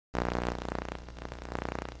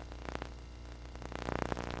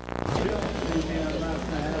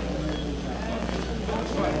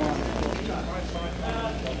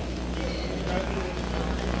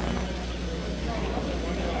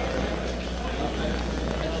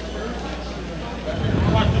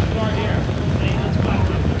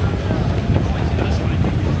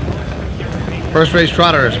First race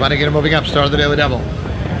trotters, about to get him moving up. Start of the Daily Devil.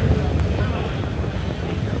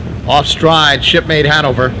 Off stride, Shipmate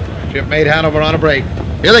Hanover. Shipmate Hanover on a break.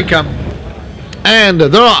 Here they come. And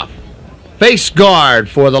they're off. Face guard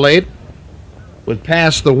for the lead. With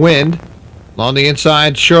Past the Wind. On the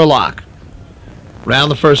inside, Sherlock. Round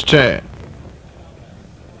the first turn.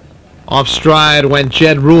 Off stride went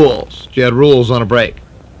Jed Rules. Jed Rules on a break.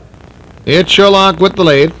 It's Sherlock with the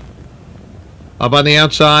lead. Up on the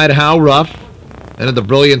outside, How Rough. Into the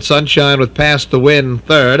Brilliant Sunshine with Past the Wind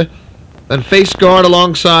third. Then Face Guard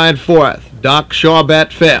alongside fourth. Doc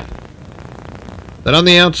SHAWBET fifth. Then on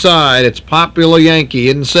the outside, it's Popular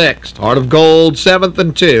Yankee in sixth. Heart of Gold seventh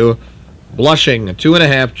and two. Blushing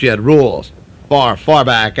 2.5 Jed Rules. Far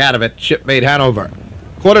back out of it, Shipmate Hanover.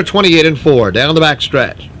 Quarter 28 and 4 down the back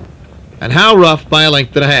stretch. And How Rough by a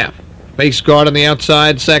length and a half. Face Guard on the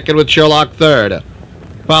outside, second with Sherlock third.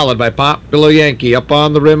 Followed by Popular Yankee up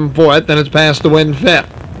on the rim fourth, and it's Past the Wind fifth.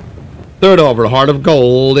 Third over, Heart of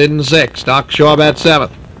Gold in sixth. Doc SHAWBET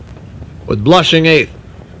seventh. With Blushing eighth.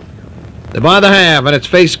 They're by the half, and it's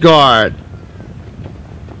Face Guard.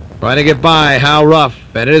 Trying to get by How Rough,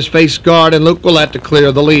 and it is Face Guard and Luke Willett to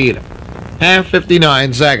clear the lead. Half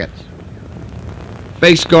 59 seconds.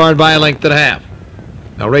 Face Guard by a length and a half.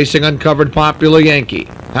 Now racing uncovered Popular Yankee.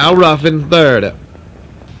 How Rough in third.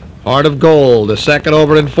 Heart of Gold, a second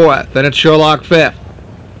over in fourth. Then it's Sherlock fifth.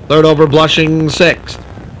 Third over, Blushing sixth.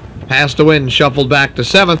 Past the Wind shuffled back to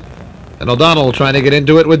seventh. And O'Donnell trying to get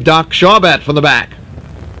into it with Doc SHAWBET from the back.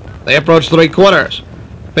 They approach three quarters.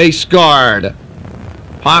 Face Guard.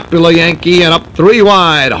 Popular Yankee and up three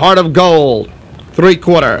wide. Heart of Gold. Three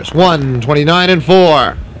quarters. 1:29 and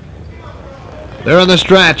 4. They're in the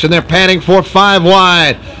stretch and they're panning for five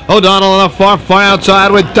wide. O'Donnell on the far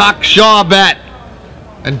outside with Doc SHAWBET.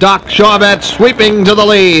 And Doc SHAWBET sweeping to the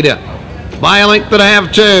lead. By a length and a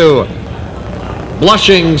half, too.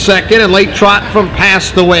 Blushing second and late trot from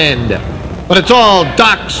Past the Wind. But it's all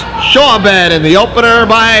Doc's SHAWBET in the opener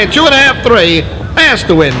by 2.5, 3. Past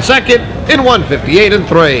the Wind second in 1:58 and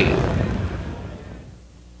 3.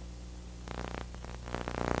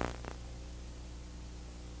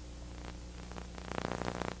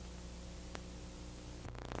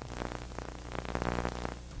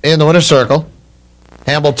 In the winner's circle,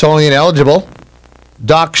 Hambletonian eligible,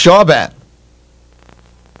 Doc SHAWBET.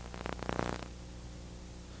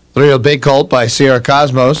 3-year Big Colt by Sierra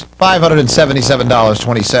Cosmos,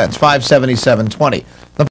 $577.20, $577.20.